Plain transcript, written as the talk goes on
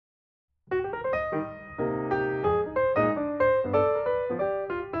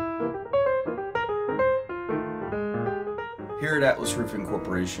Here at Atlas Roofing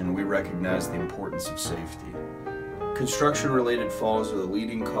Corporation, we recognize the importance of safety. Construction-related falls are the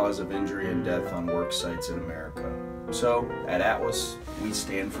leading cause of injury and death on work sites in America. So, at Atlas, we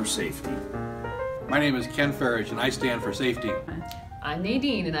stand for safety. My name is Ken Farage, and I stand for safety. I'm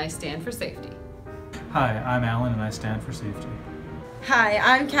Nadine, and I stand for safety. Hi, I'm Alan, and I stand for safety. Hi,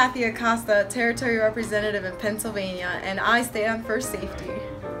 I'm Kathy Acosta, Territory Representative in Pennsylvania, and I stand for safety.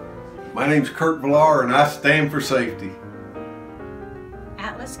 My name's Kurt Villar, and I stand for safety.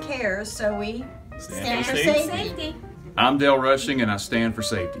 Atlas cares, so we stand for safety. I'm Dale Rushing, and I stand for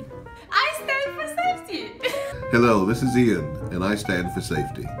safety. I stand for safety. Hello, this is Ian, and I stand for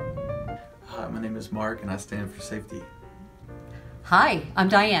safety. Hi, my name is Mark, and I stand for safety. Hi, I'm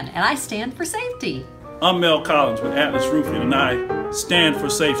Diane, and I stand for safety. I'm Mel Collins with Atlas Roofing, and I stand for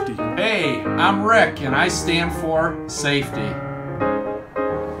safety. Hey, I'm Rick, and I stand for safety.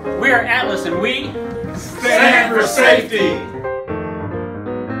 We are Atlas, and we stand for safety.